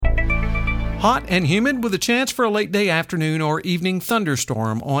Hot and humid with a chance for a late day afternoon or evening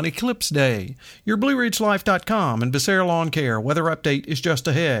thunderstorm on Eclipse Day. Your BlueRidgeLife.com and Becerra Lawncare weather update is just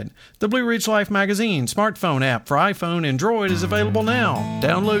ahead. The Blue Ridge Life magazine smartphone app for iPhone and Android is available now.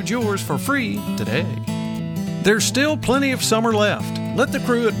 Download yours for free today. There's still plenty of summer left. Let the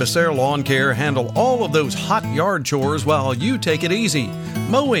crew at Becerra Lawncare handle all of those hot yard chores while you take it easy.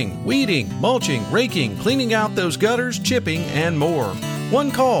 Mowing, weeding, mulching, raking, cleaning out those gutters, chipping, and more.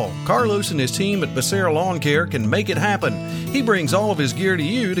 One call. Carlos and his team at Becerra Lawn Care can make it happen. He brings all of his gear to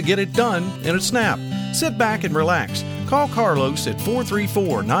you to get it done in a snap. Sit back and relax. Call Carlos at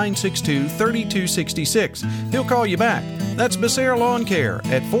 434-962-3266. He'll call you back. That's Becerra Lawn Care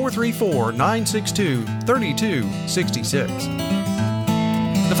at 434-962-3266.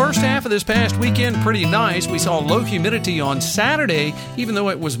 The first half of this past weekend, pretty nice. We saw low humidity on Saturday, even though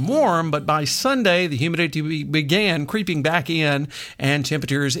it was warm, but by Sunday, the humidity began creeping back in, and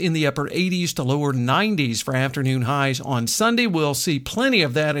temperatures in the upper 80s to lower 90s for afternoon highs on Sunday. We'll see plenty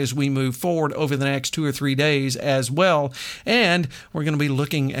of that as we move forward over the next 2 or 3 days as well, and we're going to be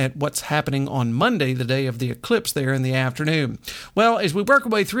looking at what's happening on Monday, the day of the eclipse there in the afternoon. Well, as we work our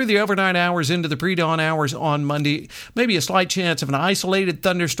way through the overnight hours into the pre-dawn hours on Monday, maybe a slight chance of an isolated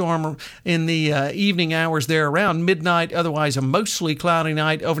thunderstorm in the evening hours there around midnight. Otherwise, a mostly cloudy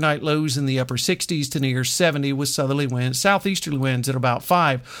night. Overnight lows in the upper 60s to near 70 with southerly winds, southeasterly winds at about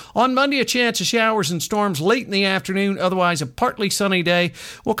 5. On Monday, a chance of showers and storms late in the afternoon. Otherwise, a partly sunny day.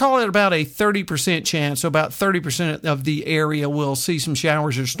 We'll call it about a 30% chance. So about 30% of the area will see some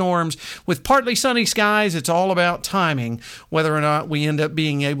showers or storms. With partly sunny skies, it's all about timing, whether or not we end up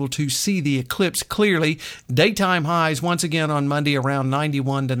being able to see the eclipse clearly. Daytime highs once again on Monday around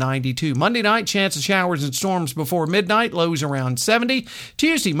 91 to 92. Monday night, chance of showers and storms before midnight, lows around 70.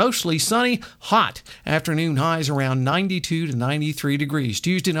 Tuesday, mostly sunny, hot. Afternoon highs around 92 to 93 degrees.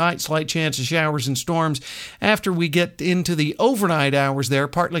 Tuesday night, slight chance of showers and storms. After we get into the overnight hours there,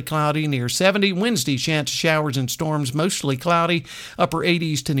 partly cloudy, near 70. Wednesday, chance of showers and storms, mostly cloudy, upper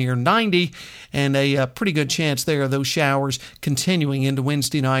 80s to near 90. And a pretty good chance there of those showers continuing into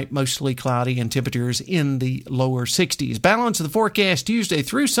Wednesday night, mostly cloudy, and temperatures in the lower 60s. Balance of the forecast Thursday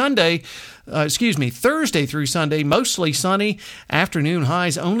through Sunday, mostly sunny. Afternoon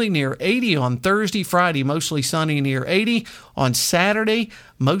highs only near 80 on Thursday. Friday, mostly sunny near 80. On Saturday,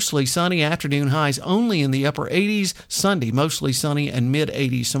 mostly sunny. Afternoon highs only in the upper 80s. Sunday, mostly sunny and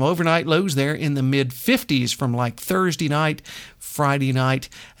mid-80s. Some overnight lows there in the mid-50s from like Thursday night, Friday night,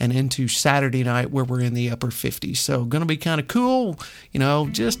 and into Saturday night where we're in the upper 50s. So going to be kind of cool,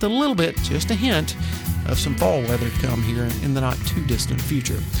 just a little bit, just a hint of some fall weather to come here in the not too distant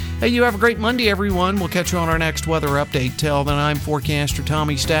future. Hey, you have a great Monday, everyone. We'll catch you on our next weather update. Till then, I'm forecaster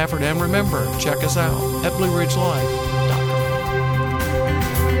Tommy Stafford, and remember, check us out at Blue Ridge Life.